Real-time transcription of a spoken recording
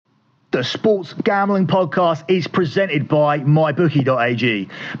The Sports Gambling Podcast is presented by MyBookie.ag.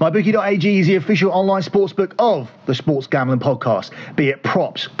 MyBookie.ag is the official online sportsbook of the Sports Gambling Podcast. Be it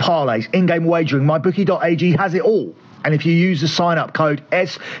props, parlays, in-game wagering, MyBookie.ag has it all. And if you use the sign-up code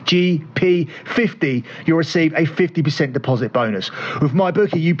SGP50, you'll receive a 50% deposit bonus. With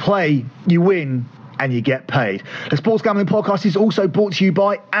MyBookie, you play, you win, and you get paid. The Sports Gambling Podcast is also brought to you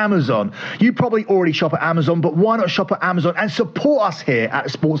by Amazon. You probably already shop at Amazon, but why not shop at Amazon and support us here at the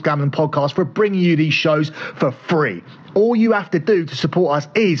Sports Gambling Podcast for bringing you these shows for free? All you have to do to support us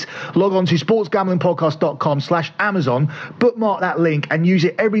is log on to sportsgamblingpodcast.com/Amazon, bookmark that link and use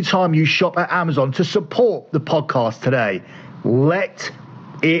it every time you shop at Amazon to support the podcast today. Let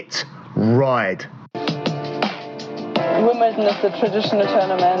it ride. Wimbledon is the traditional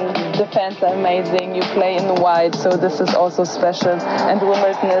tournament. The fans are amazing. You play in the white, so this is also special. And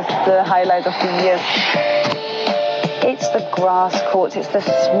Wimbledon is the highlight of the year. It's the grass courts. It's the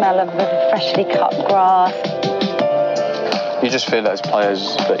smell of the freshly cut grass. You just feel as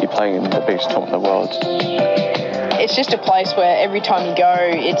players that you're playing in the biggest tournament in the world. It's just a place where every time you go,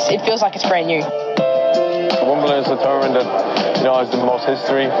 it feels like it's brand new. Wimbledon is a tournament that has the most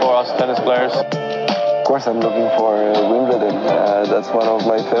history for us tennis players. Of course, I'm looking for Wimbledon. That's one of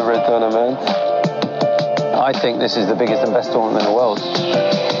my favorite tournaments. I think this is the biggest and best tournament in the world.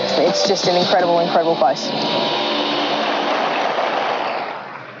 It's just an incredible, incredible place.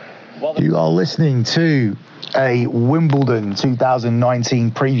 You are listening to a Wimbledon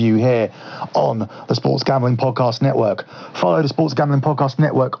 2019 preview here on the Sports Gambling Podcast Network. Follow the Sports Gambling Podcast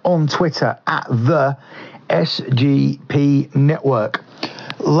Network on Twitter at the SGP Network.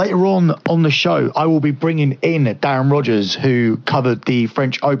 Later on the show, I will be bringing in Darren Rogers, who covered the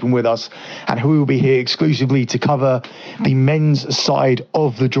French Open with us, and who will be here exclusively to cover the men's side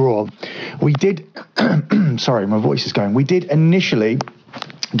of the draw. We did, sorry, my voice is going. We did initially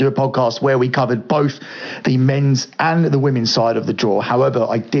do a podcast where we covered both the men's and the women's side of the draw. However,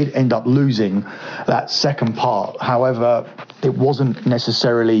 I did end up losing that second part. However, it wasn't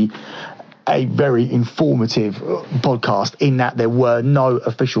necessarily a very informative podcast in that there were no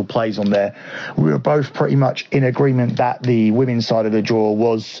official plays on there. We were both pretty much in agreement that the women's side of the draw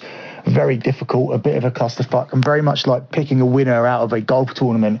was very difficult, a bit of a clusterfuck, and very much like picking a winner out of a golf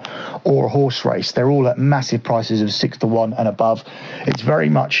tournament or a horse race. They're all at massive prices of 6-1 and above. It's very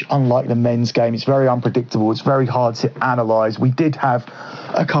much unlike the men's game. It's very unpredictable. It's very hard to analyse. We did have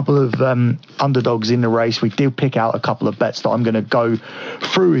a couple of underdogs in the race. We did pick out a couple of bets that I'm going to go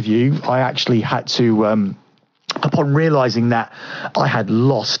through with you. I actually had to upon realising that I had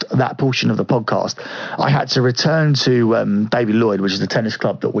lost that portion of the podcast, I had to return to David Lloyd, which is the tennis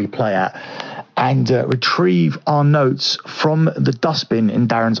club that we play at, and retrieve our notes from the dustbin in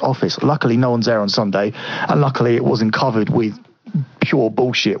Darren's office. Luckily, no one's there on Sunday, and luckily it wasn't covered with pure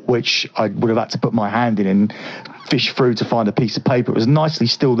bullshit, which I would have had to put my hand in and fish through to find a piece of paper. It was nicely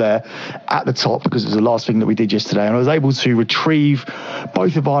still there at the top because it was the last thing that we did yesterday, and I was able to retrieve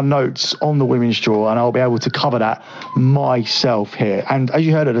both of our notes on the women's draw, and I'll be able to cover that myself here. And as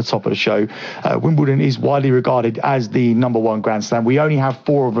you heard at the top of the show, Wimbledon is widely regarded as the number one Grand Slam. We only have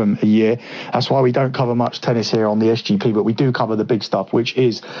 4 of them a year. That's why we don't cover much tennis here on the SGP, but we do cover the big stuff, which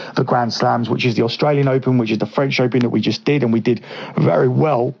is the Grand Slams, which is the Australian Open, which is the French Open that we just did, and we did very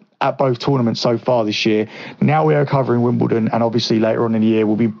well at both tournaments so far this year. Now we are covering Wimbledon, and obviously later on in the year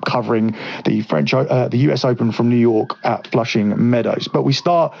we'll be covering the the US Open from New York at Flushing Meadows. But we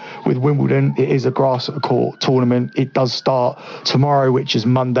start with Wimbledon. It is a grass court tournament. It does start tomorrow, which is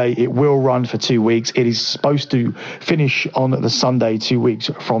Monday. It will run for 2 weeks. It is supposed to finish on the Sunday 2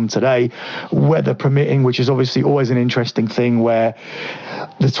 weeks from today, weather permitting, which is obviously always an interesting thing where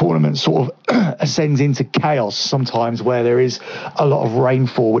the tournament sort of ascends into chaos sometimes, where there is a lot of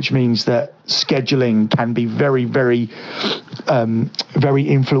rainfall, which means that scheduling can be very, very, very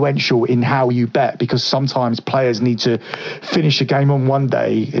influential in how you bet, because sometimes players need to finish a game on one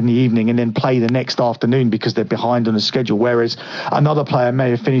day in the evening and then play the next afternoon because they're behind on the schedule, whereas another player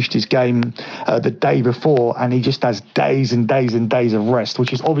may have finished his game the day before and he just has days and days and days of rest,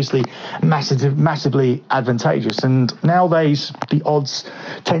 which is obviously massively advantageous. And nowadays the odds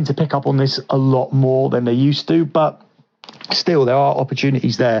tend to pick up on this a lot more than they used to, but still there are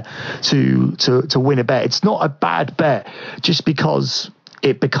opportunities there to win a bet. It's not a bad bet just because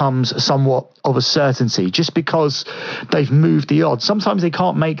it becomes somewhat of a certainty, just because they've moved the odds. Sometimes they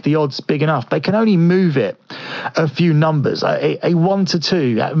can't make the odds big enough. They can only move it a few numbers. A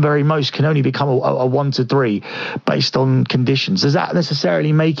 1-2 at very most can only become a 1-3 based on conditions. Does that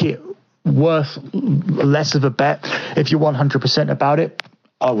necessarily make it worth less of a bet if you're 100% about it?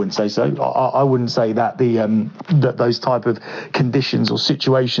 I wouldn't say so. I wouldn't say that that those type of conditions or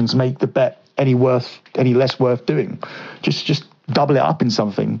situations make the bet any less worth doing. Just double it up in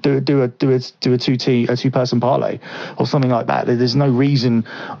something. Do a two-person parlay or something like that. There's no reason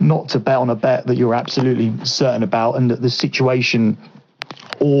not to bet on a bet that you're absolutely certain about, and that the situation,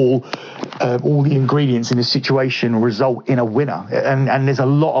 all the ingredients in the situation result in a winner. And there's a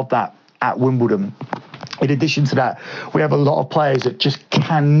lot of that at Wimbledon. In addition to that, we have a lot of players that just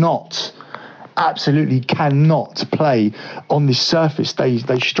absolutely cannot play on this surface. They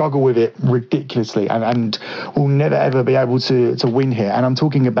struggle with it ridiculously and will never ever be able to win here. And I'm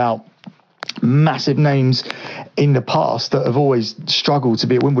talking about massive names in the past that have always struggled to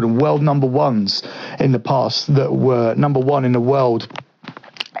be at Wimbledon, world number ones in the past that were number one in the world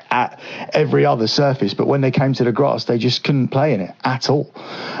at every other surface, but when they came to the grass, they just couldn't play in it at all.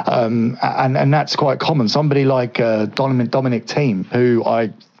 And that's quite common. Somebody like Dominic Thiem, who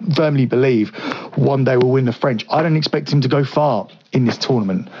I firmly believe one day will win the French. I don't expect him to go far in this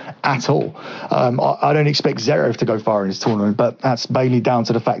tournament at all. I don't expect Zverev to go far in this tournament, but that's mainly down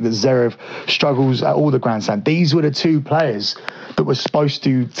to the fact that Zverev struggles at all the Grand Slam. These were the two players that were supposed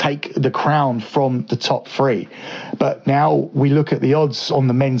to take the crown from the top three. But now we look at the odds on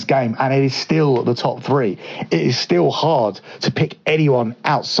the men's game, and it is still the top three. It is still hard to pick anyone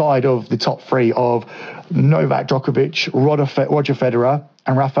outside of the top three of Novak Djokovic, Roger Federer,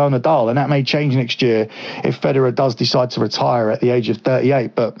 and Rafael Nadal. And that may change next year if Federer does decide to retire at the age of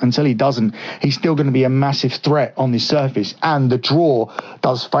 38. But until he doesn't, he's still going to be a massive threat on this surface. And the draw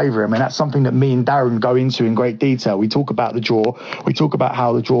does favour him. And that's something that me and Darren go into in great detail. We talk about the draw. We talk about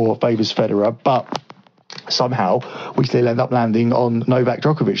how the draw favours Federer. But somehow we still end up landing on Novak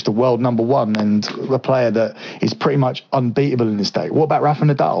Djokovic, the world number one, and the player that is pretty much unbeatable in this day. What about Rafa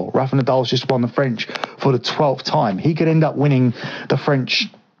Nadal? Rafa Nadal's just won the French for the 12th time. He could end up winning the French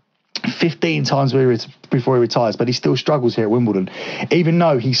 15 times before he retires, but he still struggles here at Wimbledon, even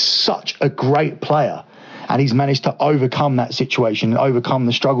though he's such a great player. And he's managed to overcome that situation and overcome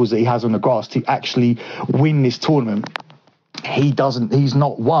the struggles that he has on the grass to actually win this tournament. He's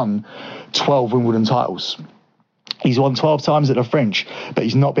not won 12 Wimbledon titles. He's won 12 times at the French, but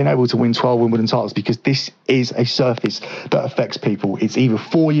he's not been able to win 12 Wimbledon titles because this is a surface that affects people. It's either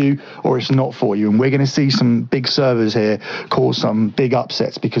for you or it's not for you. And we're going to see some big servers here cause some big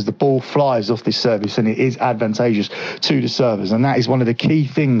upsets because the ball flies off this surface and it is advantageous to the servers. And that is one of the key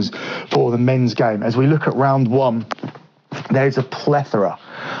things for the men's game. As we look at round one, there's a plethora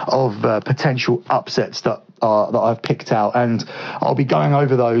of potential upsets that I've picked out, and I'll be going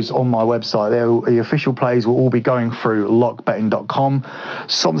over those on my website. The official plays will all be going through lockbetting.com.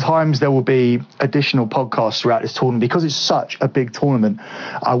 Sometimes there will be additional podcasts throughout this tournament because it's such a big tournament.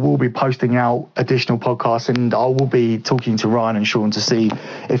 I will be posting out additional podcasts, and I will be talking to Ryan and Sean to see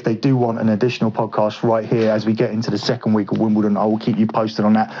if they do want an additional podcast right here as we get into the second week of Wimbledon. I will keep you posted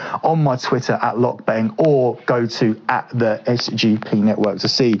on that on my Twitter at lockbetting, or go to the SGP Network to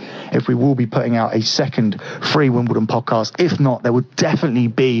see if we will be putting out a second free Wimbledon podcast. If not, there will definitely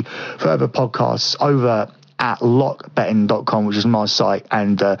be further podcasts over at lockbetting.com, which is my site,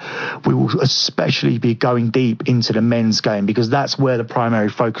 and we will especially be going deep into the men's game because that's where the primary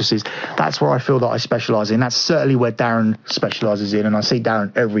focus is. That's where I feel that I specialise in. That's certainly where Darren specialises in, and I see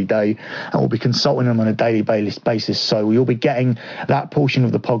Darren every day, and we'll be consulting him on a daily basis. So we'll be getting that portion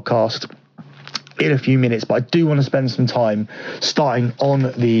of the podcast in a few minutes, but I do want to spend some time starting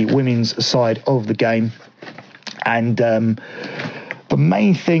on the women's side of the game. And the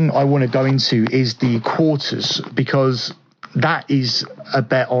main thing I want to go into is the quarters, because that is a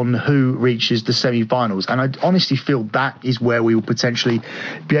bet on who reaches the semi-finals. And I honestly feel that is where we will potentially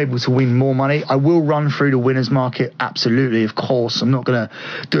be able to win more money. I will run through the winners market, absolutely, of course. I'm not going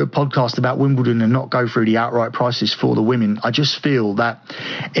to do a podcast about Wimbledon and not go through the outright prices for the women. I just feel that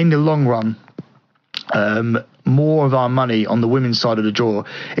in the long run, more of our money on the women's side of the draw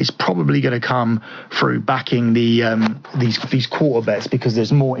is probably going to come through backing the these quarter bets, because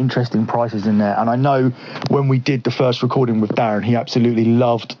there's more interesting prices in there. And I know when we did the first recording with Darren, he absolutely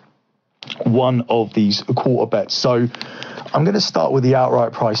loved one of these quarter bets. So I'm going to start with the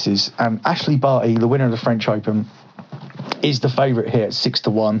outright prices. Ashley Barty, the winner of the French Open, is the favourite here at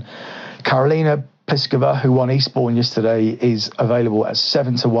 6-1. Karolina Pliskova, who won Eastbourne yesterday, is available at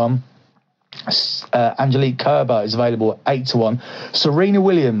 7-1. Angelique Kerber is available at 8-1. Serena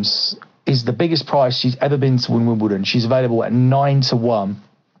Williams is the biggest price she's ever been to win Wimbledon. She's available at 9-1.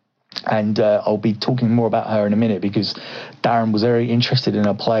 And I'll be talking more about her in a minute because Darren was very interested in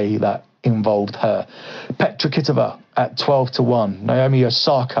a play that involved her. Petra Kvitova at 12-1. Naomi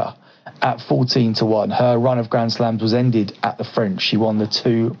Osaka at 14-1. Her run of Grand Slams was ended at the French. She won the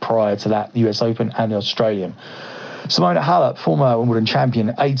 2 prior to that, the US Open and the Australian. Simona Halep, former Wimbledon champion,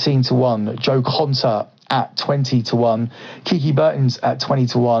 18-1. Jo Konta at 20-1. Kiki Bertens at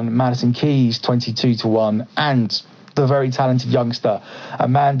 20-1. Madison Keys, 22-1. And the very talented youngster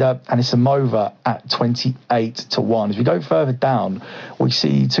Amanda Anisimova at 28-1. As we go further down, we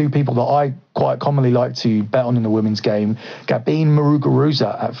see 2 people that I quite commonly like to bet on in the women's game. Gabine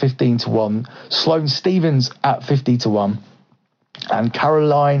Muguruza at 15-1. Sloane Stephens at 50-1. And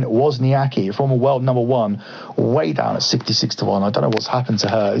Caroline Wozniacki, former world number 1, way down at 66-1. I don't know what's happened to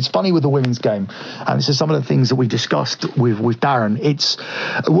her. It's funny with the women's game, and this is some of the things that we discussed with Darren. It's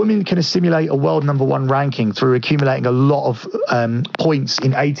women can assimilate a world number 1 ranking through accumulating a lot of points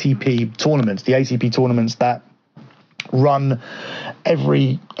in ATP tournaments, the ATP tournaments that run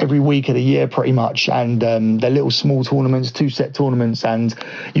every week of the year pretty much, and they're little small tournaments, 2-set tournaments, and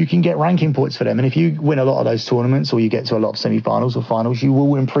you can get ranking points for them. And if you win a lot of those tournaments, or you get to a lot of semi-finals or finals, you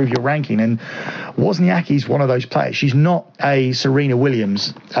will improve your ranking. And Wozniacki is one of those players. She's not a Serena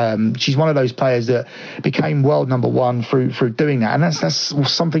Williams. She's one of those players that became world number 1 through doing that. And that's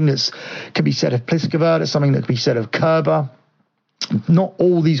something that's could be said of Pliskova. That's something that could be said of Kerber. Not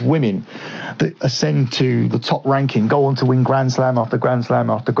all these women that ascend to the top ranking go on to win Grand Slam after Grand Slam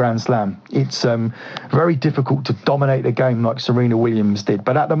after Grand Slam. It's very difficult to dominate the game like Serena Williams did.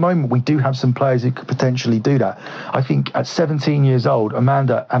 But at the moment, we do have some players who could potentially do that. I think at 17 years old,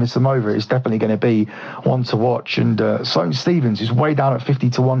 Amanda Anisimova is definitely going to be one to watch. And Sloane Stephens is way down at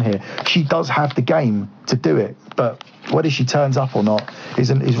 50-1 here. She does have the game to do it, but whether she turns up or not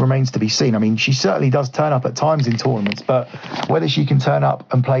remains to be seen. I mean, she certainly does turn up at times in tournaments, but whether she can turn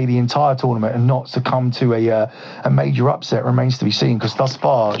up and play the entire tournament and not succumb to a major upset remains to be seen, because thus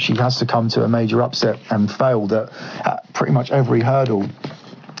far she has succumbed to a major upset and failed at pretty much every hurdle,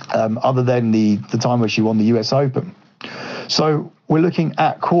 other than the time where she won the US Open. So we're looking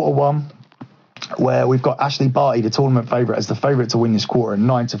at quarter 1, where we've got Ashley Barty, the tournament favourite, as the favourite to win this quarter,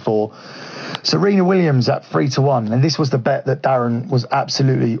 9-4. Serena Williams at 3-1, and this was the bet that Darren was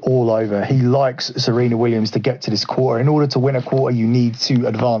absolutely all over. He likes Serena Williams to get to this quarter. In order to win a quarter, you need to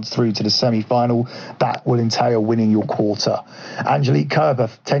advance through to the semi-final. That will entail winning your quarter. Angelique Kerber,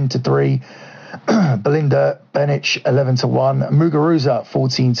 10-3. Belinda Bencic, 11-1. Muguruza,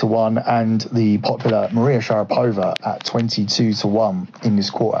 14-1. And the popular Maria Sharapova at 22-1 in this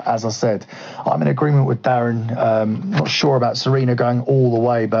quarter. As I said, I'm in agreement with Darren. Not sure about Serena going all the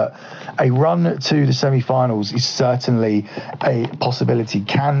way, but a run to the semi-finals is certainly a possibility.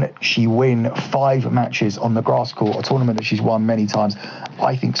 Can she win 5 matches on the grass court, a tournament that she's won many times?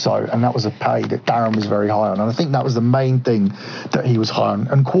 I think so, and that was a pay that Darren was very high on, and I think that was the main thing that he was high on.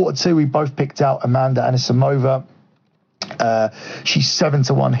 And quarter 2, we both picked out Amanda Anisimova. She's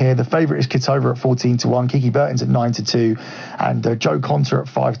 7-1 here. The favourite is Kitova at 14-1, Kiki Bertens at 9-2, and Jo Konta at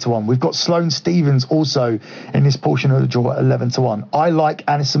 5-1. We've got Sloane Stephens also in this portion of the draw at 11-1. I like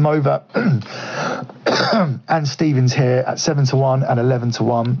Anisimova and Stephens here at 7-1 and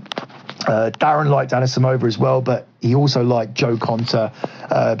 11-1. Darren liked Anisimova as well, but he also liked Jo Konta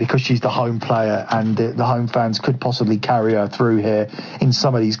because she's the home player, and the home fans could possibly carry her through here in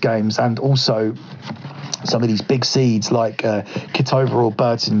some of these games, and also some of these big seeds like Kitova or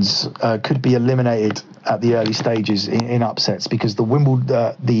Bertens could be eliminated at the early stages in upsets, because the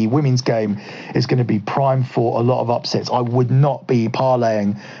women's game is going to be primed for a lot of upsets. I would not be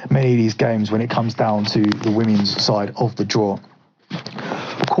parlaying many of these games when it comes down to the women's side of the draw.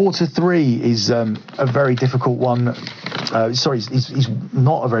 Quarter 3 is a very difficult one. It's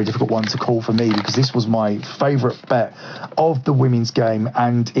not a very difficult one to call for me, because this was my favourite bet of the women's game,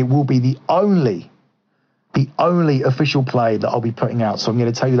 and it will be the only official play that I'll be putting out. So I'm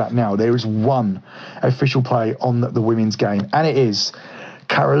going to tell you that now. There is one official play on the women's game, and it is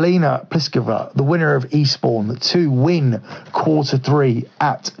Karolina Pliskova, the winner of Eastbourne, to win quarter 3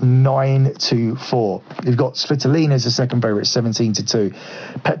 at 9-4. You've got Svitolina as the second favourite, 17-2.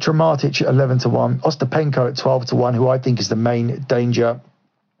 Petra Martic at 11-1. Ostapenko at 12-1, who I think is the main danger.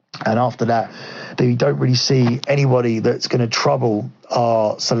 And after that, they don't really see anybody that's going to trouble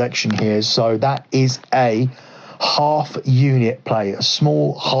our selection here. So that is a half-unit play, a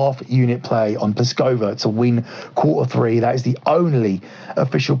small half-unit play on Pliskova to win quarter 3. That is the only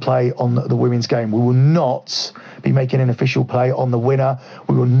official play on the women's game. We will not be making an official play on the winner.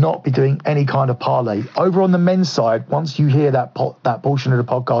 We will not be doing any kind of parlay. Over on the men's side, once you hear that portion of the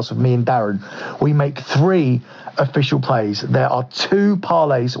podcast with me and Darren, we make 3 official plays. There are 2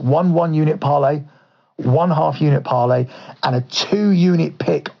 parlays, one 1-unit parlay, 1 half-unit parlay, and a 2-unit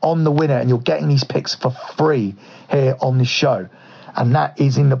pick on the winner, and you're getting these picks for free here on this show. and that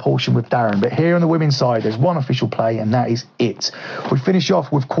is in the portion with Darren. But here on the women's side, there's one official play, and that is it. We finish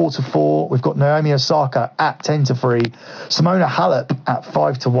off with quarter 4. We've got Naomi Osaka at 10-3, Simona Halep at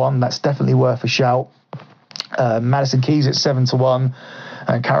 5-1. That's definitely worth a shout. Madison Keys at 7-1.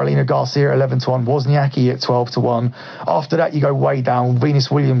 And Carolina Garcia at 11-1, Wozniacki at 12-1. After that, you go way down.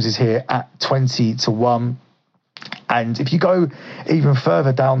 Venus Williams is here at 20-1. And if you go even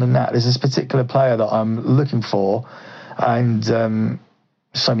further down than that, there's this particular player that I'm looking for, and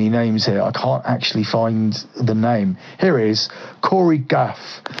so many names here, I can't actually find the name. Here it is, Corey Gaff.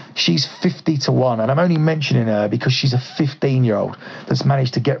 She's 50-1, and I'm only mentioning her because she's a 15-year-old that's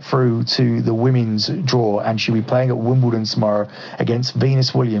managed to get through to the women's draw, and she'll be playing at Wimbledon tomorrow against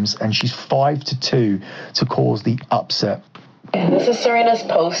Venus Williams, and she's 5-2 to cause the upset. This is Serena's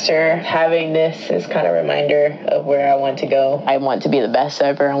poster. Having this is kind of a reminder of where I want to go. I want to be the best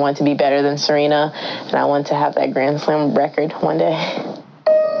ever. I want to be better than Serena, and I want to have that Grand Slam record one day.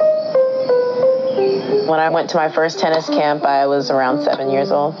 When I went to my first tennis camp, I was around 7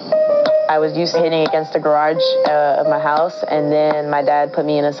 years old. I was used to hitting against the garage of my house, and then my dad put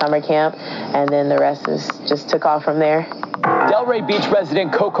me in a summer camp, and then the rest just took off from there. Delray Beach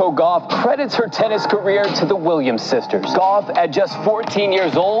resident Coco Gauff credits her tennis career to the Williams sisters. Gauff, at just 14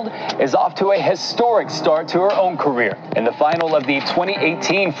 years old, is off to a historic start to her own career. In the final of the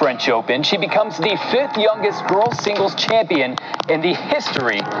 2018 French Open, she becomes the 5th youngest girls singles champion in the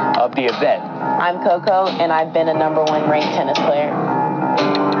history of the event. I'm Coco, and I've been a #1 ranked tennis player.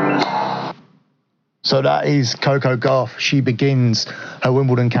 So that is Coco Gauff. She begins her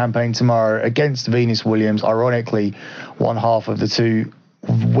Wimbledon campaign tomorrow against Venus Williams. Ironically, one half of the two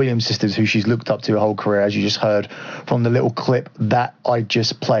Williams sisters who she's looked up to her whole career, as you just heard from the little clip that I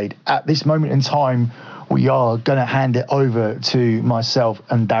just played. At this moment in time, we are going to hand it over to myself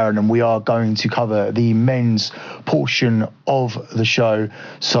and Darren, and we are going to cover the men's portion of the show.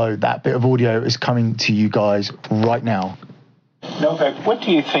 So that bit of audio is coming to you guys right now. Novak, what do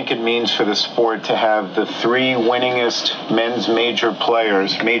you think it means for the sport to have the 3 winningest men's major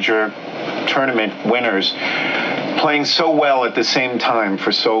players, major tournament winners, playing so well at the same time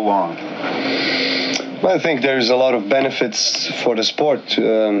for so long? Well, I think there's a lot of benefits for the sport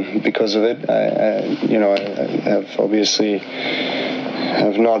because of it. I have obviously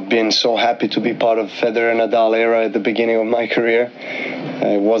have not been so happy to be part of Federer and Nadal era at the beginning of my career.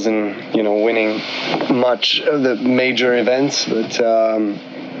 I wasn't, winning much of the major events, but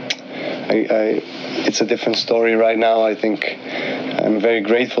it's a different story right now. I think I'm very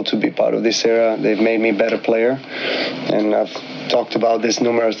grateful to be part of this era. They've made me a better player, and I've talked about this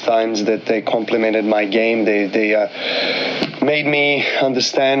numerous times that they complemented my game. They made me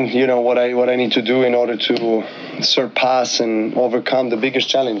understand, what I need to do in order to surpass and overcome the biggest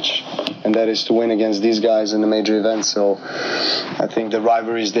challenge, and that is to win against these guys in the major events. So I think the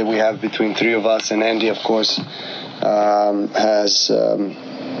rivalries that we have between 3 of us, and Andy, of course, has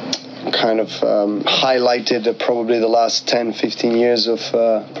highlighted probably the last 10-15 years of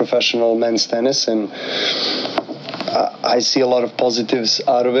professional men's tennis, and I see a lot of positives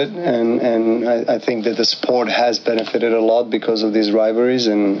out of it, and I think that the sport has benefited a lot because of these rivalries,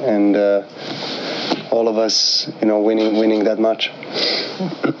 and all of us, winning that much.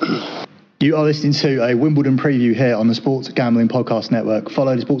 You are listening to a Wimbledon preview here on the Sports Gambling Podcast Network.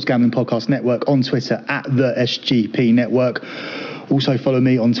 Follow the Sports Gambling Podcast Network on Twitter at the SGP Network. Also follow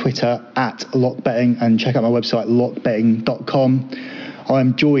me on Twitter at LockBetting, and check out my website lockbetting.com.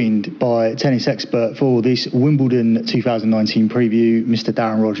 I'm joined by tennis expert for this Wimbledon 2019 preview, Mr.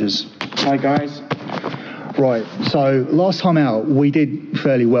 Darren Rogers. Hi guys. Right, so last time out we did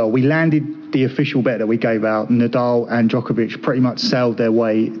fairly well. We landed the official bet that we gave out. Nadal and Djokovic pretty much sailed their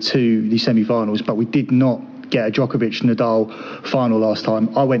way to the semi-finals, but we did not get a Djokovic-Nadal final last time.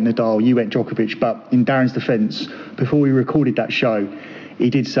 I went Nadal, you went Djokovic, but in Darren's defence, before we recorded that show, he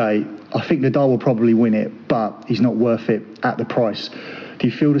did say, I think Nadal will probably win it, but he's not worth it at the price. Do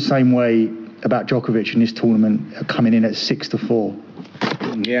you feel the same way about Djokovic in this tournament coming in at 6-4?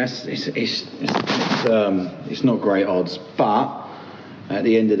 Yes, it's not great odds, but at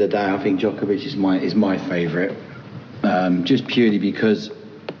the end of the day, I think Djokovic is my favourite, just purely because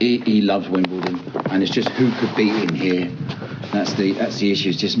he loves Wimbledon, and it's just who could beat him here. That's the issue.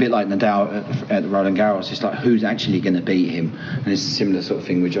 It's just a bit like Nadal at Roland Garros. It's like who's actually going to beat him, and it's a similar sort of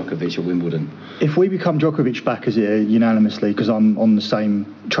thing with Djokovic at Wimbledon. If we become Djokovic backers here unanimously, because I'm on the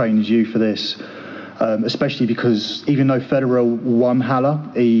same train as you for this, especially because even though Federer won Halle,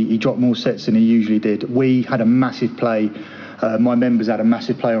 he dropped more sets than he usually did. We had a massive play. My members had a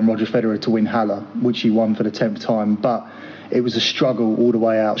massive play on Roger Federer to win Halle, which he won for the 10th time, but it was a struggle all the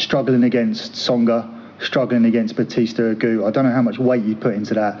way out, struggling against Tsonga, struggling against Batista Agut. I don't know how much weight you put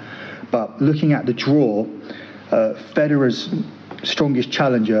into that, but looking at the draw, Federer's strongest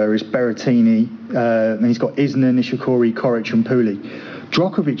challenger is Berrettini, and he's got Isner, Nishikori, Coric and Pooley.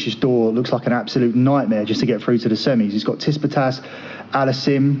 Djokovic's door looks like an absolute nightmare just to get through to the semis. He's got Tsitsipas,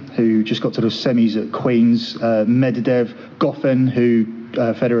 Aliassime, who just got to the semis at Queen's, Medvedev, Goffin, who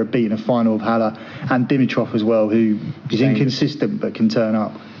Federer beat in a final of Halle, and Dimitrov as well, who is inconsistent but can turn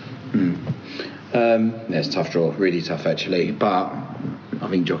up. It's a tough draw, really tough actually, but I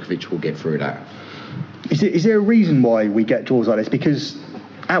think Djokovic will get through that. Is there a reason why we get draws like this? Because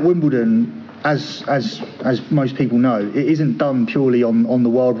at Wimbledon, as most people know, it isn't done purely on the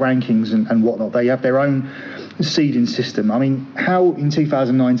world rankings and whatnot. They have their own seeding system. I mean, how in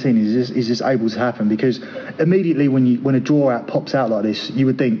 2019 is this able to happen? Because immediately when a draw out pops out like this, you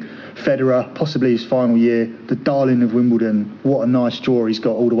would think Federer, possibly his final year, the darling of Wimbledon, what a nice draw he's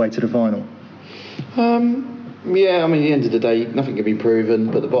got all the way to the final. Yeah, I mean, at the end of the day, nothing can be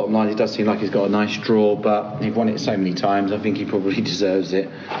proven, but the bottom line, it does seem like he's got a nice draw, but he's won it so many times, I think he probably deserves it.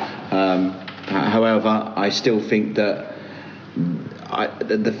 However, I still think that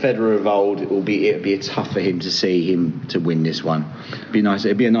the Federer of old, it'd be tough for him to see him to win this one.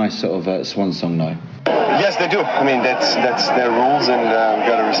 It'd be a nice sort of swan song though. Yes, they do. I mean, that's their rules, and we've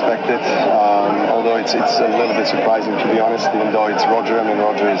got to respect it. Although it's a little bit surprising, to be honest, even though it's Roger. I mean,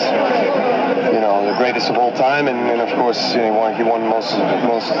 Roger is, the greatest of all time, and of course, he won most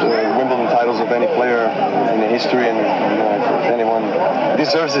Wimbledon titles of any player in the history, and if anyone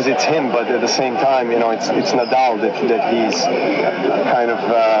deserves it, it's him. But at the same time, it's Nadal that he's kind of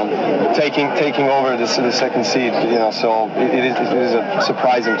taking over the second seed. So it is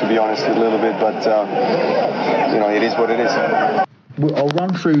surprising, to be honest, a little bit, but. It is what it is. I'll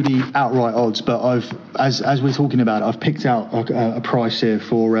run through the outright odds, but as we're talking about it, I've picked out a price here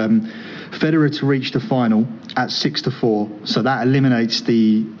for Federer to reach the final at 6-4. So that eliminates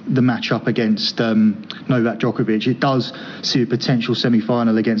the matchup against Novak Djokovic. It does see a potential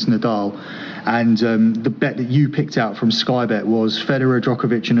semi-final against Nadal. And the bet that you picked out from Sky Bet was Federer,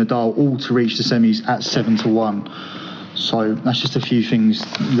 Djokovic and Nadal all to reach the semis at 7-1. So that's just a few things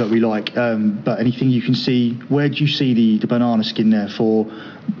that we like. But anything you can see, where do you see the banana skin there for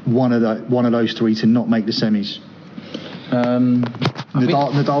one of those three to not make the semis?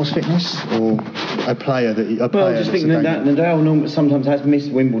 Nadal's fitness, or a player that I just think Nadal sometimes has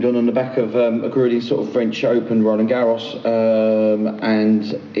missed Wimbledon on the back of a grueling sort of French Open, Roland Garros,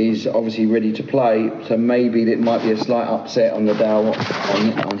 and is obviously ready to play. So maybe it might be a slight upset on Nadal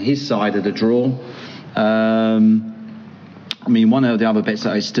on his side of the draw. I mean, one of the other bets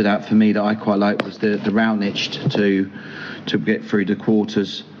that stood out for me that I quite liked was the Raonic to get through the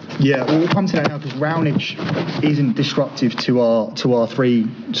quarters. Yeah, well, we'll come to that now because Raonic isn't disruptive to our three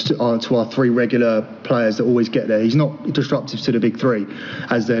regular players that always get there. He's not disruptive to the big three,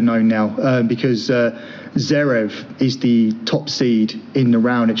 as they're known now, because Zverev is the top seed in the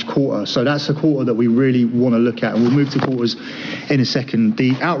Raonic quarter. So that's a quarter that we really want to look at, and we'll move to quarters in a second.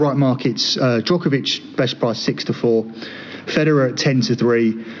 The outright markets: Djokovic best price 6-4. Federer at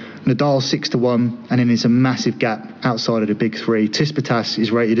 10-3, Nadal 6-1, and then there's a massive gap outside of the big three. Tsitsipas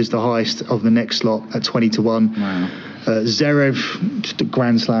is rated as the highest of the next slot at 20-1. Wow. Zverev, just a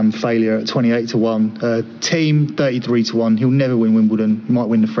Grand Slam failure at 28-1. Thiem 33-1. He'll never win Wimbledon. He might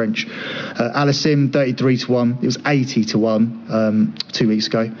win the French. Aliassime 33-1. It was 80-1 2 weeks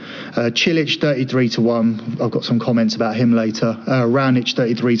ago. Cilic 33-1. I've got some comments about him later. Raonic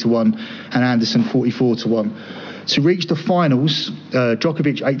 33-1, and Anderson 44-1. To reach the finals,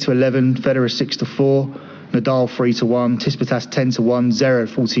 Djokovic 8-11, Federer 6-4, Nadal 3-1, Tsitsipas 10-1, Zverev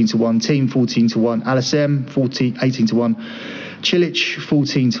 14-1, Thiem 14-1, Aliassime 18-1, Cilic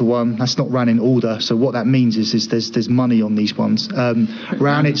 14-1. That's not run in order, so what that means is there's money on these ones.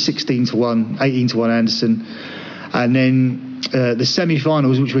 Raonic 16-1, 18-1 Anderson, and then the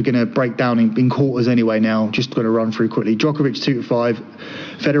semi-finals, which we're going to break down in quarters anyway now, just going to run through quickly. Djokovic 2-5,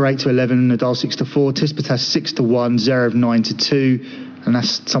 Federer 8-11, Nadal 6-4, Tsitsipas 6-1, Zverev 9-2, and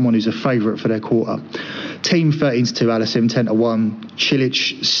that's someone who's a favourite for their quarter. Thiem 13-2, Aliassime 10-1,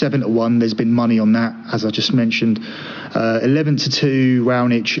 Cilic 7-1. There's been money on that, as I just mentioned. 11-2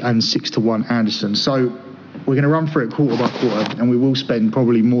 Raonic and 6-1 Anderson. So we're going to run through it quarter by quarter, and we will spend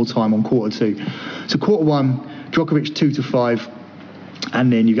probably more time on quarter two. So quarter one, Djokovic 2-5,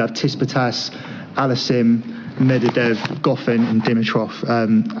 and then you have Tsitsipas, Aliassime, Medvedev, Goffin and Dimitrov.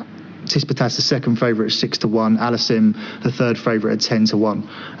 Tsitsipas the second favourite at 6-1, Aliassime the third favourite at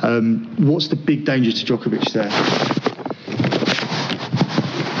 10-1. What's the big danger to Djokovic there?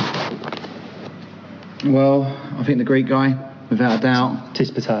 Well, I think the Greek guy, without a doubt.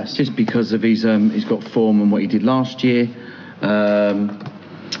 Tsitsipas. Just because of he's got form and what he did last year.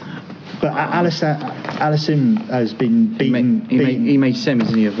 But Alisson has been beaten. He made semis,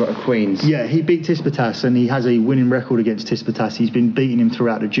 didn't he, of Queens? Yeah, he beat Tsitsipas, and he has a winning record against Tsitsipas. He's been beating him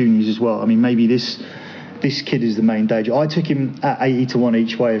throughout the juniors as well. I mean, maybe this kid is the main danger. I took him at 80-1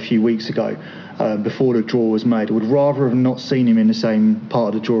 each way a few weeks ago, before the draw was made. I would rather have not seen him in the same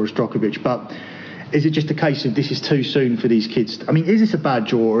part of the draw as Djokovic. But is it just a case of this is too soon for these kids? I mean, is this a bad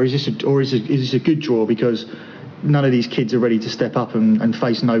draw, or is this a good draw because none of these kids are ready to step up and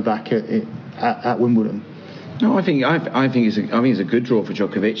face Novak at Wimbledon? No, I think it's a good draw for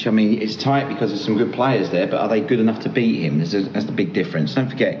Djokovic. I mean, it's tight because there's some good players there, but are they good enough to beat him? That's the big difference. Don't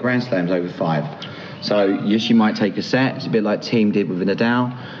forget, Grand Slam's over 5. So yes, you might take a set. It's a bit like Thiem did with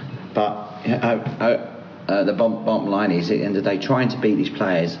Nadal, but the bottom line is, at the end of the day, trying to beat these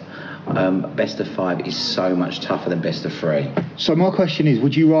players, best of 5 is so much tougher than best of 3. So my question is,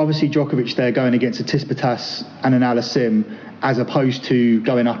 would you rather see Djokovic there going against a Tsitsipas and an Alisson, as opposed to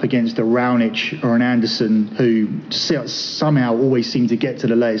going up against a Raonic or an Anderson, who somehow always seem to get to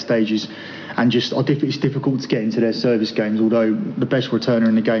the later stages and just it's difficult to get into their service games, although the best returner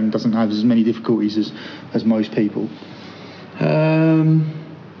in the game doesn't have as many difficulties as most people? As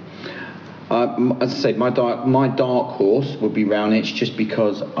I said, my dark horse would be Raonic, just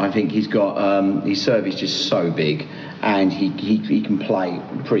because I think he's got his serve is just so big, and he can play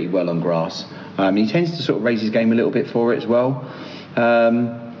pretty well on grass. He tends to sort of raise his game a little bit for it as well.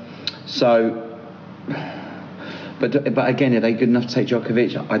 But again, are they good enough to take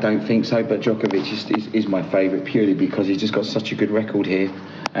Djokovic? I don't think so. But Djokovic is my favourite, purely because he's just got such a good record here.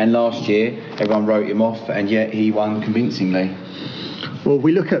 And last year, everyone wrote him off, and yet he won convincingly. Well,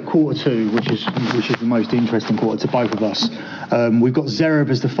 we look at quarter 2, which is the most interesting quarter to both of us. We've got Zverev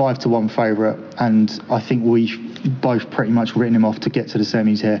as the 5-1 favourite, and I think we've both pretty much written him off to get to the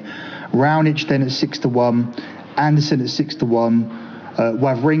semis here. Raonic then at 6-1, Anderson at 6-1,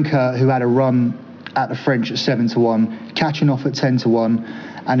 Wawrinka, who had a run at the French, at 7-1, Kachanov at 10-1,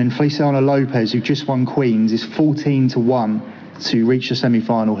 and then Feliciano Lopez, who just won Queens, is 14-1 to reach the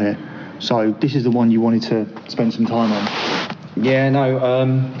semi-final here. So this is the one you wanted to spend some time on. Yeah, no,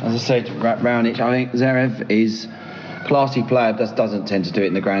 as I said, Raonic, I think Zverev is a classy player, doesn't tend to do it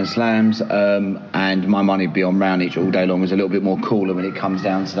in the Grand Slams, and my money would be on Raonic all day long. He's a little bit more cooler when it comes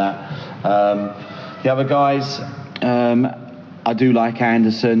down to that. The other guys, I do like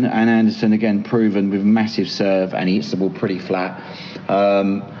Anderson, and Anderson, again, proven with massive serve, and he hits the ball pretty flat.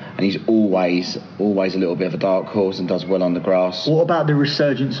 And he's always a little bit of a dark horse and does well on the grass. What about the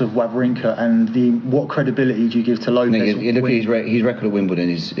resurgence of Wawrinka, and what credibility do you give to Lopez? Look at his record at Wimbledon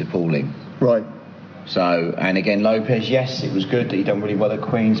is appalling. Right. So, and again, Lopez, yes, it was good that he done really well at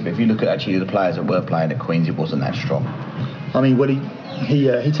Queens, but if you look at actually the players that were playing at Queens, it wasn't that strong. I mean, well,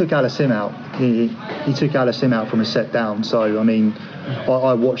 he took Alisson out. He took Alisson out from a set down. So, I mean,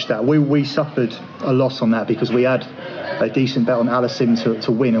 I watched that. We suffered a loss on that because we had a decent bet on Alisson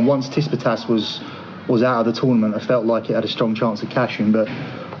to win. And once Tsitsipas was out of the tournament, I felt like it had a strong chance of cashing. But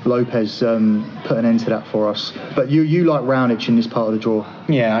Lopez put an end to that for us. But you like Raonic in this part of the draw?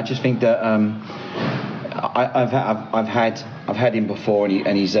 Yeah, I just think that I've had him before,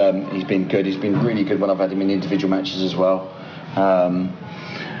 and he's been good. He's been really good when I've had him in individual matches as well.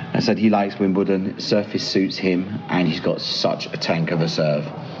 I said he likes Wimbledon. Surface suits him, and he's got such a tank of a serve.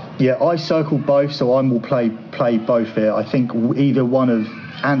 Yeah, I circled both, so I will play both here. I think either one of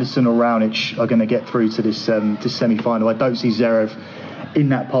Anderson or Raonic are going to get through to this semi-final. I don't see Zverev in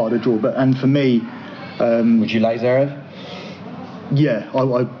that part of the draw. And for me, would you like Zverev? Yeah,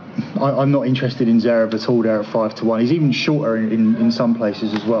 I'm not interested in Zverev at all there at 5-1. He's even shorter in some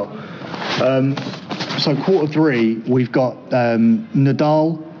places as well. So quarter 3, we've got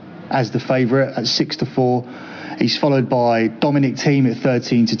Nadal as the favourite at 6-4. He's followed by Dominic Thiem at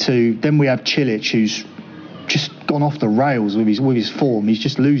 13-2. Then we have Cilic, who's just gone off the rails with his form. He's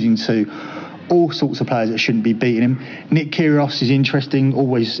just losing to all sorts of players that shouldn't be beating him. Nick Kyrgios is interesting,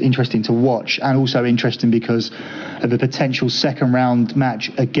 always interesting to watch, and also interesting because of a potential second round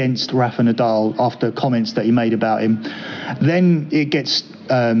match against Rafa Nadal after comments that he made about him. Then it gets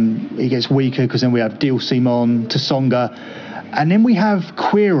weaker because then we have Gilles Simon, Tsonga, and then we have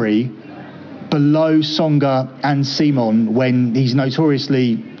Querrey below Tsonga and Simon when he's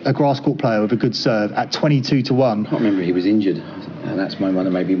notoriously a grass court player with a good serve at 22-1. I can't remember he was injured. And that's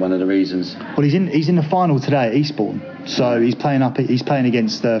maybe one of the reasons. Well, he's in the final today at Eastbourne, so he's playing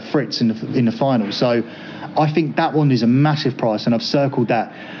against Fritz in the final. So I think that one is a massive price, and I've circled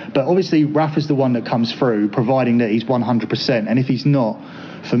that. But obviously, Rafa's the one that comes through, providing that he's 100%. And if he's not,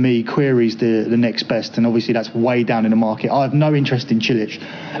 for me, Query's the next best, and obviously that's way down in the market. I have no interest in Cilic.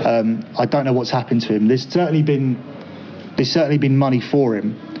 I don't know what's happened to him. There's certainly been money for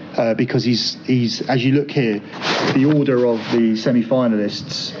him. Because he's as you look here, the order of the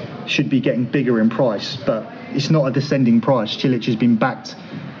semi-finalists should be getting bigger in price, but it's not a descending price. Cilic has been backed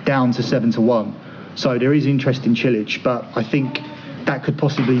down to 7-1, so there is interest in Cilic, but I think that could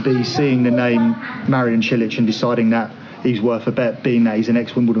possibly be seeing the name Marian Cilic and deciding that he's worth a bet, being that he's an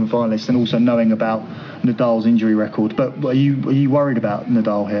ex-Wimbledon finalist, and also knowing about Nadal's injury record. But are you worried about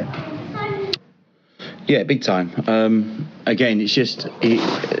Nadal here? Yeah, big time. Again, it's just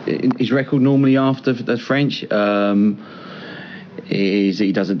his record normally after the French is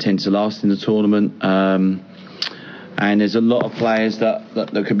he doesn't tend to last in the tournament, and there's a lot of players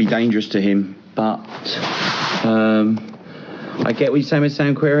that could be dangerous to him. But I get what you're saying with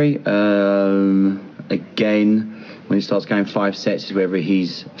Sam Querrey. Again, when he starts going 5 sets is whether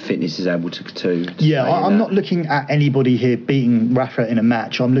his fitness is able to yeah, I'm not looking at anybody here beating Rafa in a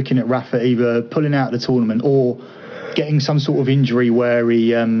match. I'm looking at Rafa either pulling out the tournament or getting some sort of injury where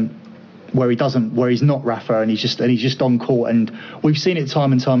he's not Rafa and he's just on court. And we've seen it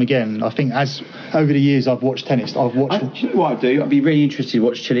time and time again. I think as over the years I've watched tennis, do you know what I'd do? I'd be really interested to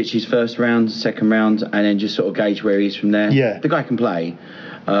watch Cilic's first round, second round, and then just sort of gauge where he is from there. Yeah, the guy can play.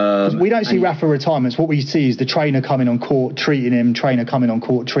 We don't see Rafa retirements. What we see is the trainer coming on court, treating him,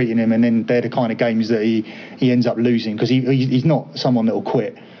 and then they're the kind of games that he ends up losing, because he's not someone that will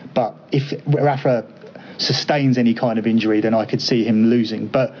quit. But if Rafa sustains any kind of injury, then I could see him losing,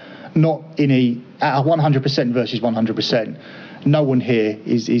 but not at a 100% versus 100%. No one here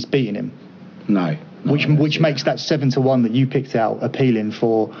is beating him. No. Which makes that 7-1 that you picked out appealing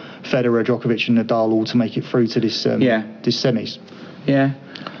for Federer, Djokovic, and Nadal all to make it through to this semis. Yeah.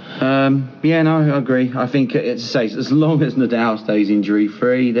 No, I agree. I think as long as Nadal stays injury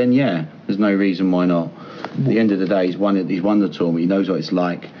free, then there's no reason why not. At the end of the day, he's won the tournament. He knows what it's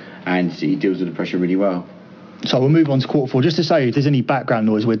like, and he deals with the pressure really well. So we'll move on to quarter four. Just to say, if there's any background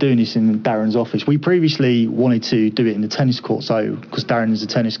noise, we're doing this in Darren's office. We previously wanted to do it in the tennis court, because Darren is a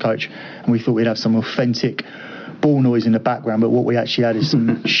tennis coach, and we thought we'd have some authentic ball noise in the background, but what we actually had is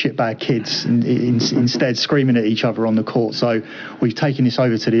some shitbag kids instead screaming at each other on the court. So we've taken this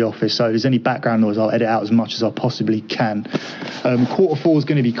over to the office, so if there's any background noise, I'll edit out as much as I possibly can. Quarter four is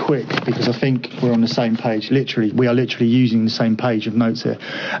going to be quick, because I think we're on the same page. We are literally using the same page of notes here.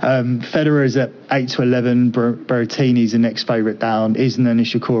 Federer is at 8-11, Berrettini's the next favourite down, Isner,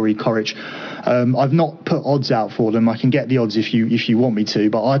 Nishikori, Coric. I've not put odds out for them. I can get the odds if you want me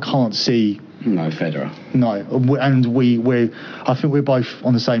to, but I can't see. No, Federer. No, and I think we're both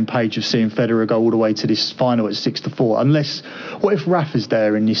on the same page of seeing Federer go all the way to this final at 6-4. Unless, what if Rafa's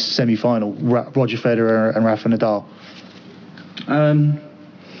there in this semi-final? Roger Federer and Rafa Nadal.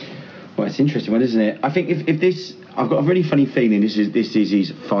 Well, it's an interesting one, isn't it? I think if this, I've got a really funny feeling this is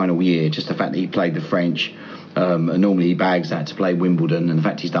his final year. Just the fact that he played the French. And normally he bags that to play Wimbledon, and the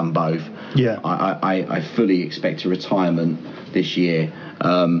fact he's done both. Yeah, I fully expect a retirement this year.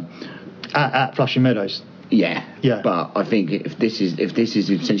 At Flushing Meadows. Yeah. But I think if this is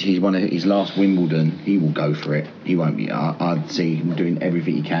essentially one of his last Wimbledon, he will go for it. He won't be. I'd see him doing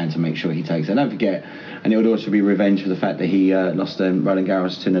everything he can to make sure he takes it. And don't forget, and it would also be revenge for the fact that he lost Roland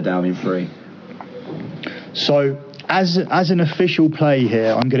Garros to Nadal in 3. So as an official play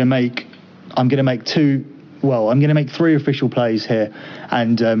here, I'm going to make 3 official plays here,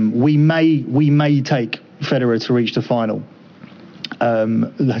 and we may take Federer to reach the final.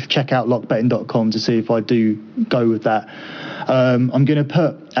 Check out lockbetting.com to see if I do go with that. I'm going to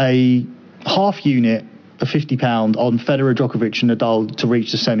put a half unit of £50 on Federer, Djokovic and Nadal to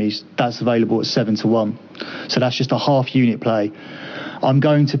reach the semis. That's available at 7-1. So that's just a half unit play. I'm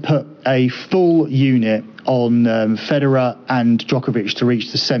going to put a full unit on Federer and Djokovic to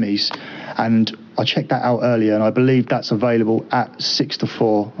reach the semis, and I checked that out earlier, and I believe that's available at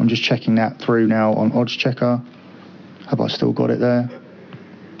 6-4. I'm just checking that through now on Odds Checker. Have I still got it there?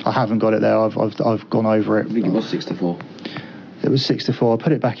 I haven't got it there. I've gone over it. I think it was 6-4. It was 6-4. I'll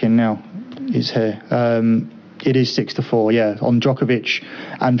put it back in now. It's here. It is 6-4, yeah, on Djokovic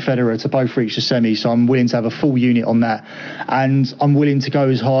and Federer to both reach the semi. So I'm willing to have a full unit on that, and I'm willing to go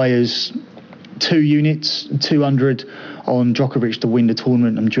as high as 2 units, 200 on Djokovic to win the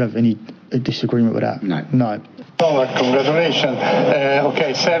tournament. Do you have any disagreement with that? No. Novak, congratulations.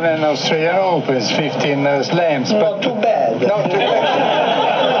 Okay, 7 Australian Opens, 15 slams. Not too bad. Not too bad.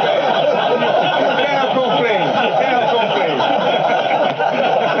 Cannot complain.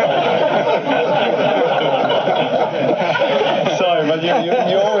 Sorry, but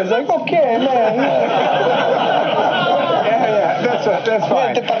you always like, okay, man. Yeah, that's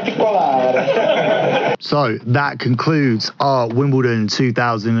fine. Niente particolare. So that concludes our Wimbledon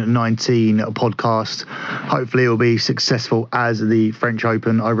 2019 podcast. Hopefully it will be successful as the French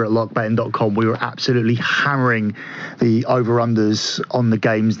Open over at lockbetting.com. We were absolutely hammering the over-unders on the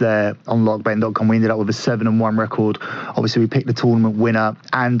games there on lockbetting.com. We ended up with a 7-1 record. Obviously we picked the tournament winner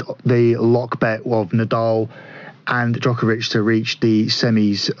and the lock bet of Nadal and Djokovic to reach the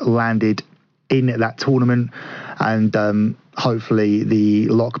semis landed in that tournament. And hopefully the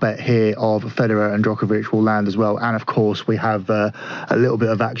lock bet here of Federer and Djokovic will land as well. And of course we have a little bit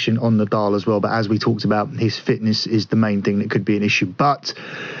of action on Nadal as well, but as we talked about, his fitness is the main thing that could be an issue. But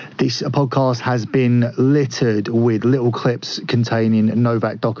this podcast has been littered with little clips containing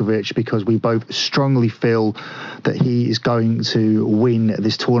Novak Djokovic because we both strongly feel that he is going to win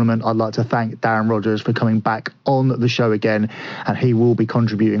this tournament. I'd like to thank Darren Rogers for coming back on the show again, and he will be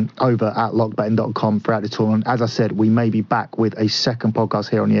contributing over at lockbetting.com throughout the tournament. As I said, we may be back with a second podcast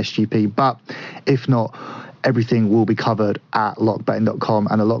here on the SGP, but if not, everything will be covered at lockbetting.com,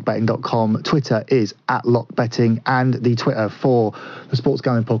 and the lockbetting.com Twitter is at lockbetting, and the Twitter for the Sports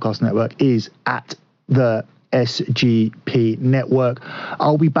Gambling Podcast Network is at the SGP Network.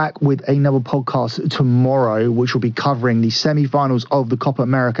 I'll be back with another podcast tomorrow, which will be covering the semi-finals of the Copa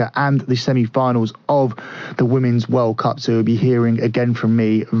America and the semi-finals of the Women's World Cup. So you'll be hearing again from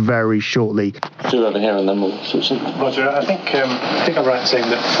me very shortly. Do over here and then we'll switch it. Roger, I think I'm right in saying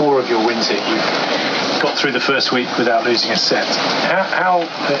that 4 of your wins here, you've got through the first week without losing a set. How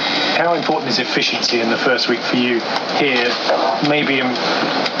important is efficiency in the first week for you here, maybe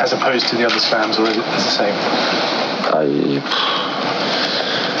as opposed to the other slams, or is it the same?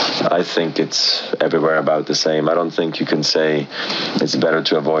 I think it's everywhere about the same. I don't think you can say it's better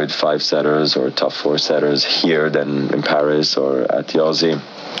to avoid 5-setters or tough 4-setters here than in Paris or at the Aussie.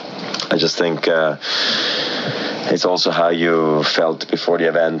 I just think it's also how you felt before the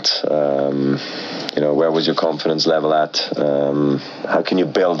event. Where was your confidence level at? How can you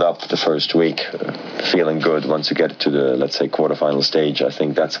build up the first week feeling good once you get to the, let's say, quarterfinal stage? I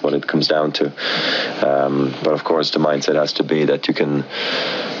think that's what it comes down to. But of course, the mindset has to be that you can,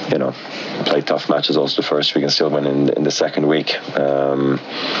 play tough matches also the first week and still win in the second week.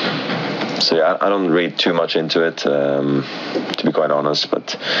 So yeah, I don't read too much into it, to be quite honest.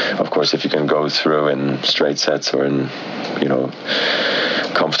 But of course, if you can go through in straight sets or in,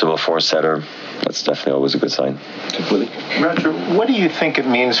 comfortable 4-setter, that's definitely always a good sign. Roger, what do you think it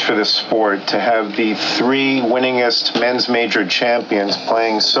means for the sport to have the 3 winningest men's major champions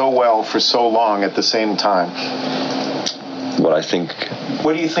playing so well for so long at the same time? What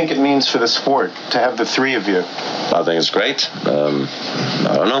do you think it means for the sport to have the 3 of you? I think it's great. I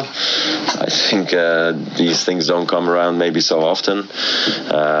don't know. I think these things don't come around maybe so often.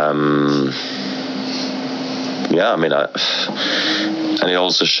 And it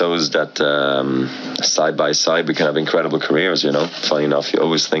also shows that side by side we can have incredible careers, Funny enough, you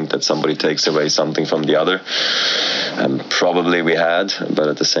always think that somebody takes away something from the other. And probably we had, but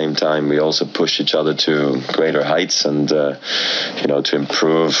at the same time we also push each other to greater heights and, to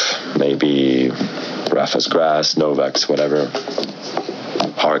improve maybe Rafa's grass, Novak's, whatever.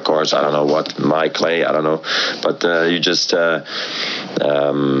 Hard course, I don't know what, my clay, I don't know. But you just...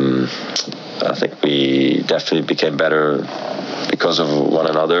 I think we definitely became better because of one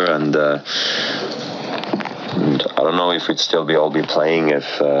another, and I don't know if we'd still all be playing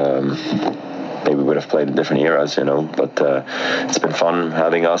if maybe we would have played in different eras, but it's been fun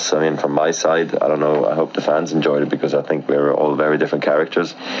having us. From my side, I don't know, I hope the fans enjoyed it because I think we're all very different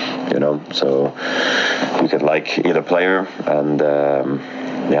characters, so you could like either player, and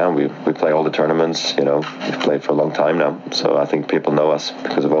we play all the tournaments, we've played for a long time now, so I think people know us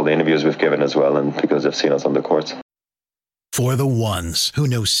because of all the interviews we've given as well and because they've seen us on the courts. For the ones who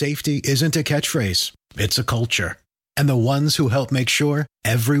know safety isn't a catchphrase, it's a culture, and the ones who help make sure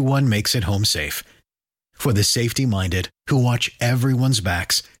everyone makes it home safe. For the safety-minded who watch everyone's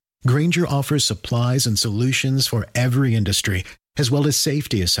backs, Grainger offers supplies and solutions for every industry, as well as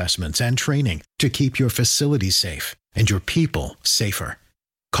safety assessments and training to keep your facilities safe and your people safer.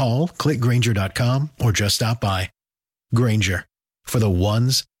 Call, clickgrainger.com, or just stop by. Grainger, for the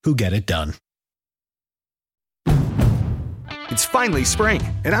ones who get it done. It's finally spring,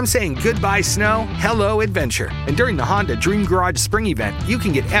 and I'm saying goodbye snow, hello adventure. And during the Honda Dream Garage Spring Event, you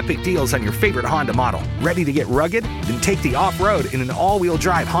can get epic deals on your favorite Honda model. Ready to get rugged? Then take the off-road in an all-wheel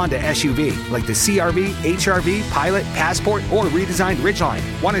drive Honda SUV, like the CR-V, HR-V, Pilot, Passport, or redesigned Ridgeline.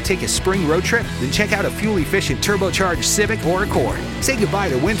 Want to take a spring road trip? Then check out a fuel-efficient turbocharged Civic or Accord. Say goodbye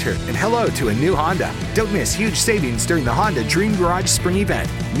to winter and hello to a new Honda. Don't miss huge savings during the Honda Dream Garage Spring Event,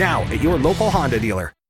 now at your local Honda dealer.